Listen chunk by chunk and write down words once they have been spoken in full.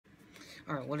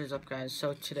Alright, what is up, guys?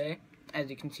 So today, as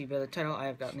you can see by the title, I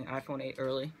have gotten the iPhone 8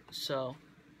 early. So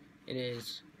it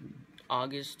is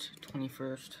August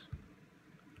 21st.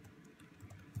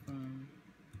 I'm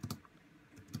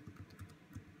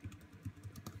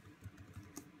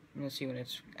gonna see when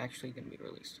it's actually gonna be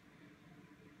released.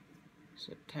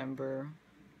 September,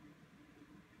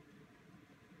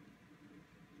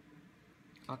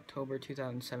 October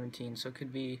 2017. So it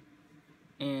could be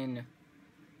in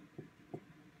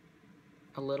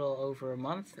a little over a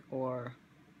month or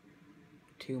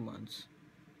 2 months.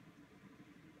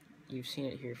 You've seen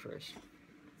it here first.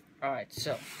 Alright,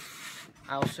 so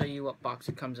I'll show you what box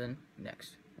it comes in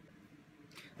next.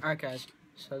 Alright, guys,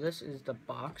 so this is the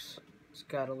box. It's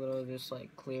got a little of this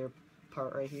like clear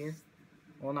part right here.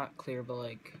 Well, not clear, but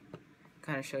like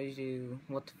kind of shows you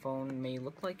what the phone may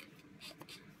look like.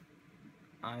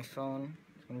 iPhone.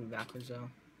 It's gonna be backwards though.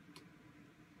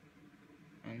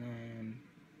 And then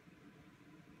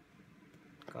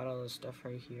got all this stuff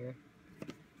right here.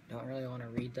 Don't really want to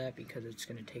read that because it's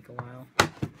gonna take a while.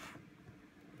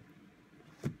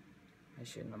 I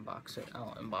shouldn't unbox it.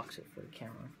 I'll unbox it for the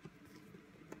camera.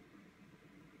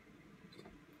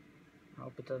 I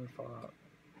hope it doesn't fall out.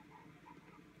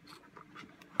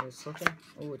 Is it slipping?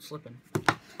 Oh, it's slipping.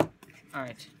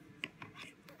 Alright.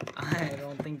 I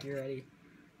don't think you're ready.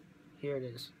 Here it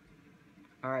is.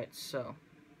 Alright, so.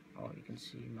 Oh, you can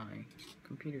see my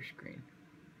computer screen.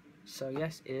 So,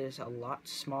 yes, it is a lot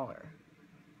smaller.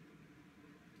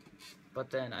 But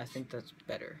then, I think that's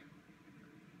better.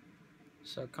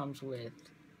 So, it comes with.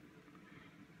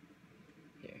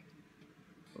 Here.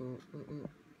 Ooh.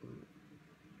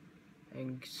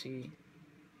 And you can see.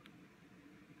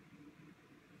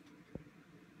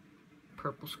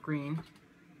 Purple screen.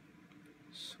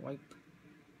 Swipe.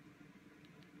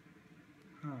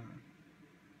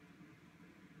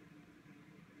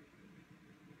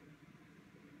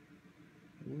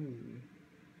 Ooh.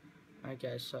 Alright,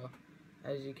 guys, so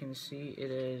as you can see,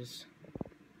 it is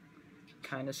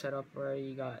kind of set up where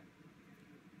you got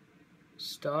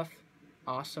stuff,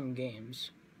 awesome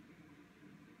games,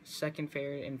 second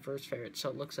favorite and first favorite. So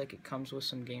it looks like it comes with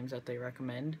some games that they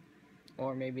recommend,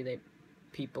 or maybe the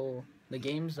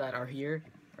games that are here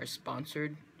are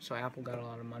sponsored, so Apple got a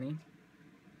lot of money.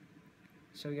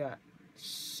 So we got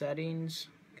settings,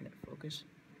 can it focus?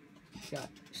 We got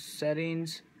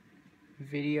settings,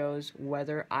 videos,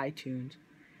 weather, iTunes,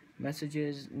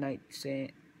 messages,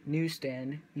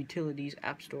 newsstand, utilities,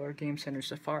 App Store, Game Center,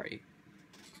 Safari.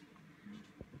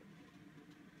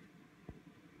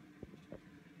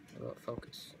 How about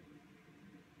focus?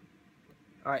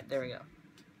 Alright, there we go.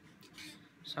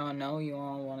 So I know you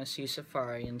all want to see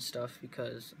Safari and stuff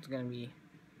because it's going to be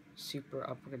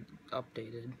super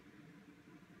updated.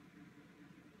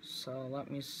 So let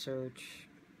me search.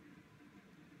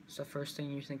 What's the first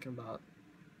thing you're thinking about?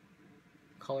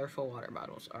 Colorful water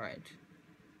bottles. Alright.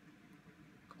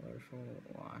 Colorful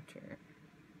water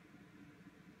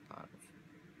bottles.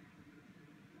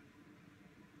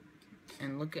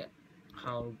 And look at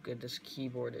how good this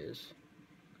keyboard is.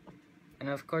 And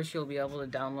of course you'll be able to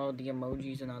download the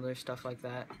emojis and other stuff like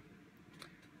that.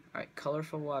 Alright,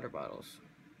 colorful water bottles.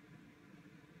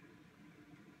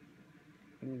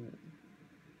 Ooh.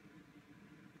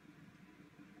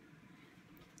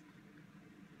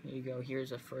 Here you go.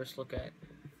 Here's a first look at,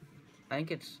 I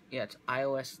think it's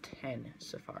iOS 10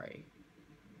 Safari.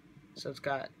 So it's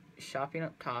got shopping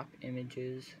up top,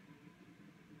 images,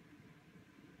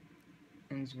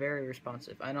 and it's very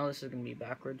responsive. I know this is going to be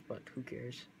backwards, but who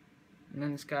cares? And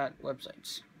then it's got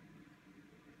websites.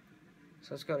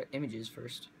 So let's go to images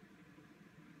first.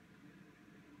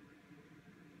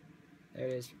 There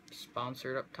it is,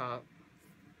 sponsored up top.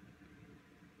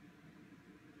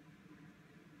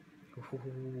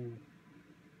 Ooh.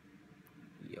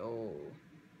 Yo.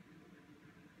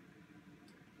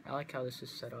 I like how this is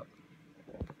set up.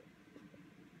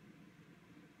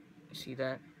 You see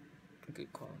that?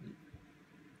 Good quality.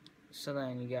 So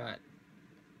then you got,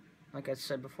 like I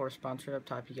said before, sponsored up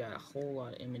top, you got a whole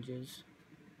lot of images.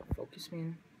 Focus,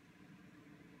 man.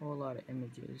 Whole lot of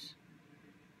images.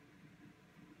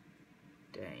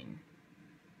 Dang.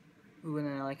 Ooh, and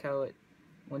then I like how it,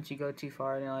 once you go too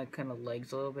far, and it like kind of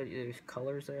lags a little bit. There's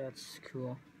colors there. That's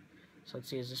cool. So let's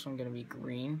see. Is this one gonna be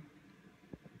green,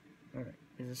 or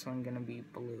is this one gonna be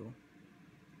blue?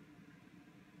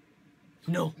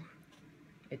 No.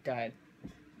 It died.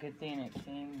 Good thing it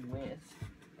came with.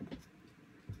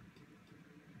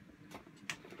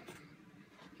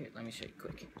 Here, let me show you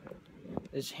quick.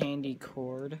 This handy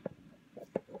cord.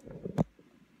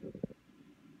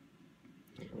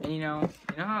 And you know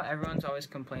how everyone's always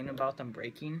complaining about them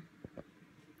breaking?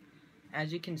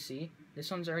 as you can see, this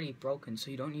one's already broken,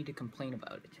 so you don't need to complain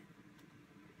about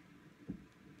it.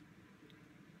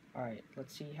 Alright,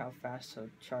 let's see how fast the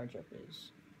charge up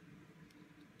is.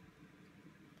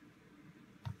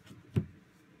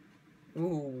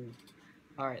 Ooh.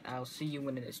 Alright, I'll see you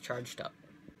when it is charged up.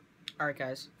 Alright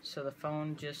guys, so the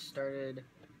phone just started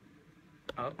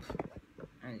up,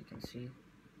 as you can see.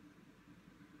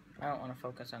 I don't want to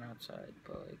focus on outside,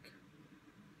 but like,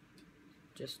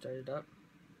 just started up.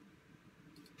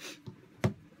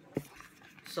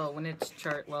 So when it's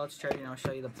while it's charging, I'll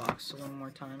show you the box one more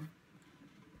time.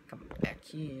 Come back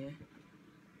here.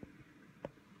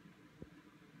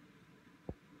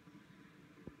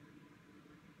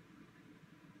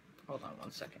 Hold on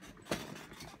 1 second.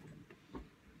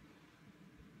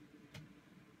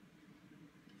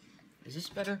 Is this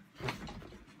better?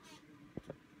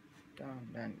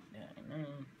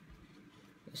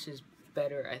 This is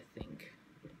better, I think.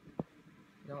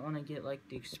 You don't want to get like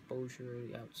the exposure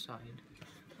outside.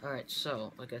 Alright,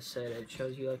 so like I said, it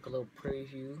shows you like a little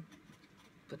preview.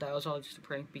 But that was all just a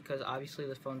prank because obviously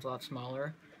the phone's a lot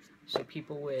smaller. So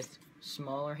people with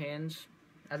smaller hands,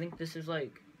 I think this is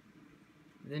like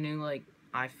the new like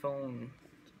iPhone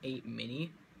 8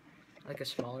 mini, like a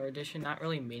smaller edition, not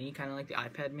really mini, kind of like the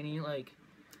iPad mini. Like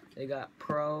they got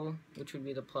Pro, which would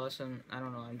be the Plus, and I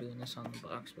don't know, I'm doing this on the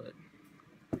box, but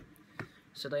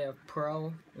so they have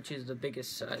Pro, which is the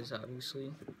biggest size,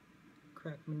 obviously.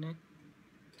 Crack my neck.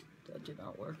 That did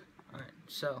not work. Alright,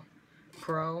 so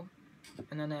Pro,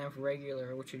 and then they have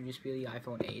regular, which would just be the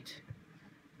iPhone 8,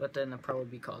 but then the Pro would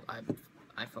be called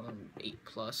iPhone 8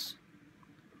 Plus.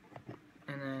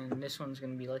 And then this one's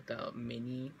gonna be like the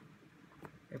mini.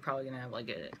 They're probably gonna have like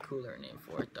a cooler name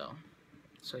for it though.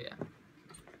 So yeah.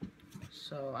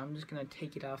 So I'm just gonna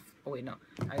take it off. Oh wait, no,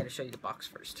 I gotta show you the box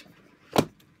first.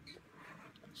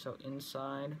 So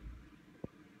inside,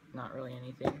 not really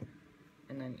anything.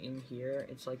 And then in here,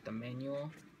 it's like the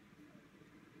manual.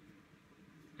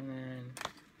 And then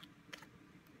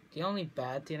the only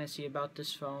bad thing I see about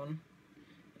this phone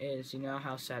is, you know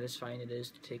how satisfying it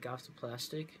is to take off the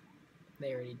plastic?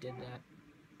 They already did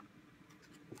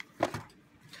that.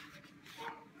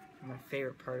 My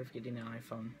favorite part of getting an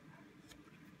iPhone.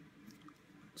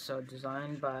 So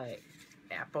designed by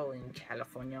Apple in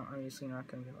California. Obviously not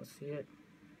gonna be able to see it.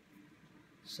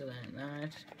 So then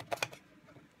that.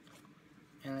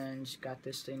 And then just got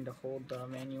this thing to hold the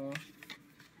manual.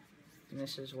 And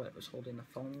this is what was holding the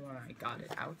phone when I got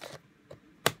it out.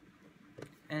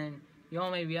 And y'all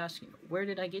may be asking, where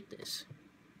did I get this?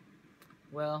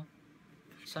 Well,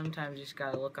 sometimes you just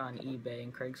gotta look on eBay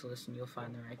and Craigslist and you'll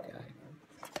find the right guy.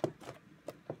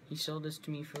 He sold this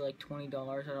to me for like $20.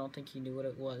 I don't think he knew what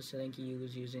it was. I think he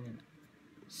was using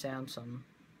a Samsung.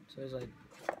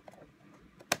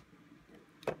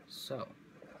 So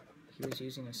he was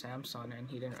using a Samsung and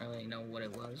he didn't really know what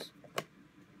it was.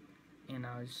 And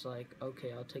I was just like,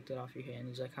 okay, I'll take that off your hand.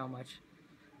 He's like, how much?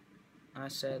 I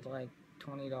said like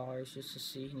 $20 just to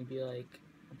see, and he'd be like,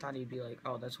 I thought he'd be like,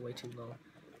 oh, that's way too low.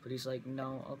 But he's like,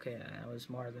 no, okay, that was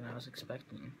more than I was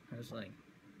expecting. I was like,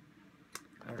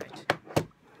 alright.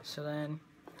 So then,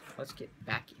 let's get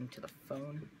back into the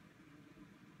phone.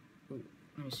 Ooh,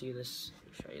 let me see this,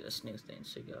 show you this new thing,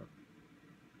 so you go,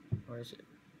 where is it?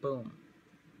 Boom.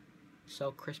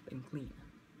 So crisp and clean.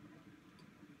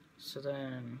 So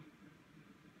then,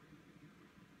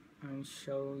 I'll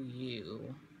show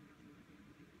you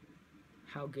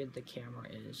how good the camera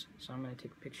is. So I'm going to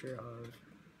take a picture of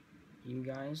you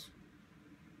guys.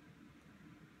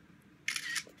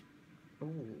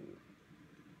 Ooh.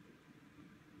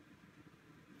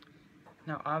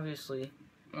 Now obviously,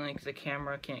 like, the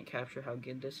camera can't capture how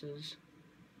good this is.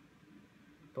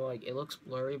 But like, it looks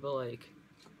blurry, but like,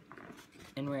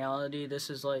 in reality, this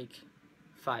is like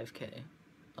 5K.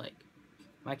 Like,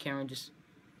 my camera just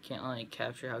can't like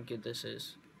capture how good this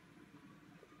is.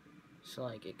 So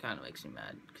like, it kind of makes me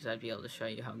mad because I'd be able to show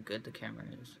you how good the camera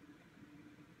is.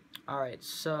 Alright,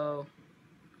 so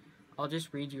I'll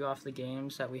just read you off the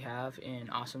games that we have in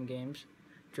Awesome Games.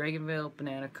 Dragonvale,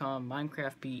 Bananacom,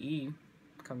 Minecraft BE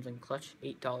comes in clutch,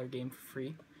 $8 game for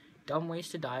free. Dumb Ways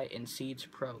to Die and Seeds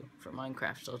Pro for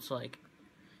Minecraft. So it's like,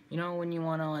 you know, when you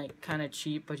want to like kind of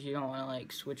cheat but you don't want to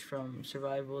like switch from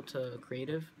survival to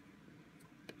creative.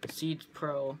 Seeds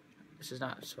Pro, this is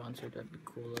not sponsored, that'd be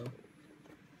cool though.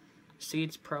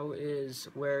 Seeds Pro is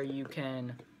where you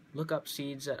can look up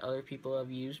seeds that other people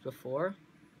have used before,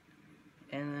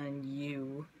 and then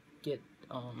you get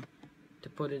to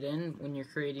put it in when you're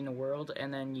creating a world,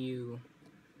 and then you,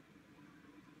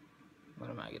 what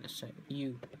am I gonna say?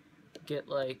 You get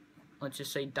like, let's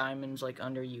just say diamonds like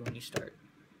under you when you start.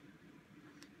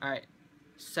 Alright,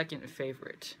 second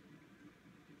favorite.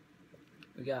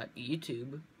 We got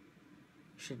YouTube,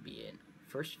 should be in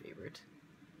first favorite.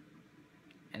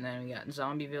 And then we got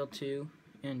Zombieville 2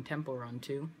 and Temple Run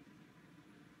 2.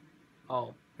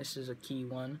 Oh, this is a key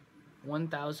one.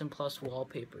 1,000 plus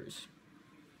wallpapers.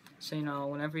 So, you know,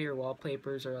 whenever your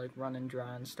wallpapers are like running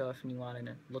dry and stuff and you want it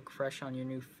to look fresh on your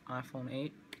new iPhone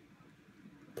 8,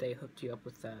 they hooked you up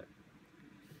with that.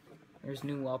 There's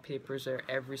new wallpapers there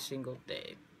every single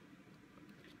day.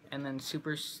 And then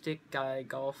Super Stick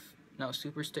Golf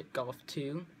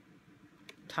 2,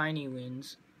 Tiny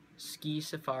Wins, Ski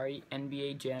Safari,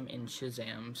 NBA Jam, and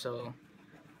Shazam. So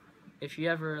if you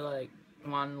ever like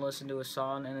want to listen to a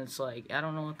song and it's like, I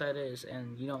don't know what that is,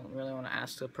 and you don't really want to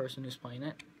ask the person who's playing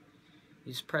it,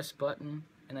 you just press button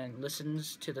and then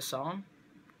listens to the song,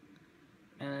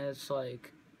 and it's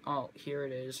like, oh, here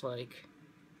it is, like,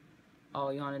 oh,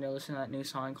 you wanted to listen to that new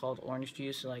song called Orange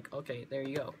Juice, like, okay, there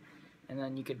you go. And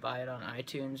then you could buy it on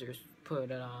iTunes or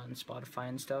put it on Spotify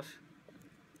and stuff.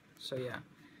 So yeah,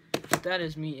 that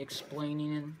is me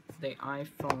explaining the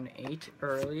iPhone 8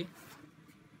 early.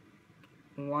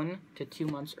 1 to 2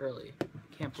 months early.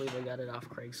 Can't believe I got it off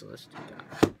Craigslist.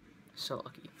 God, so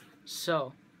lucky.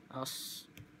 So, I'll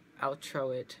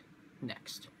outro it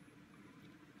next.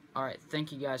 Alright,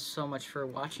 thank you guys so much for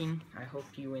watching. I hope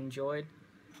you enjoyed.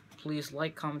 Please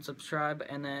like, comment, subscribe,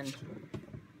 and then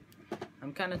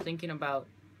I'm kind of thinking about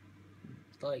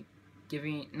like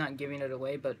not giving it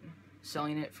away, but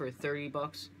selling it for 30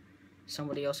 bucks.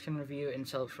 Somebody else can review it and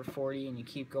sell it for 40, and you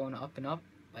keep going up and up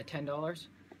by $10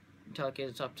 until it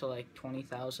gets up to like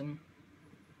 20,000.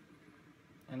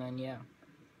 And then yeah,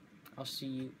 I'll see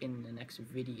you in the next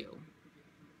video.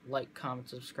 Like, comment,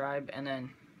 subscribe, and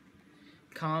then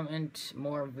comment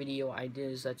more video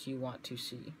ideas that you want to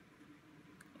see.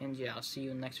 And yeah, I'll see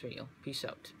you in the next video. Peace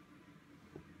out.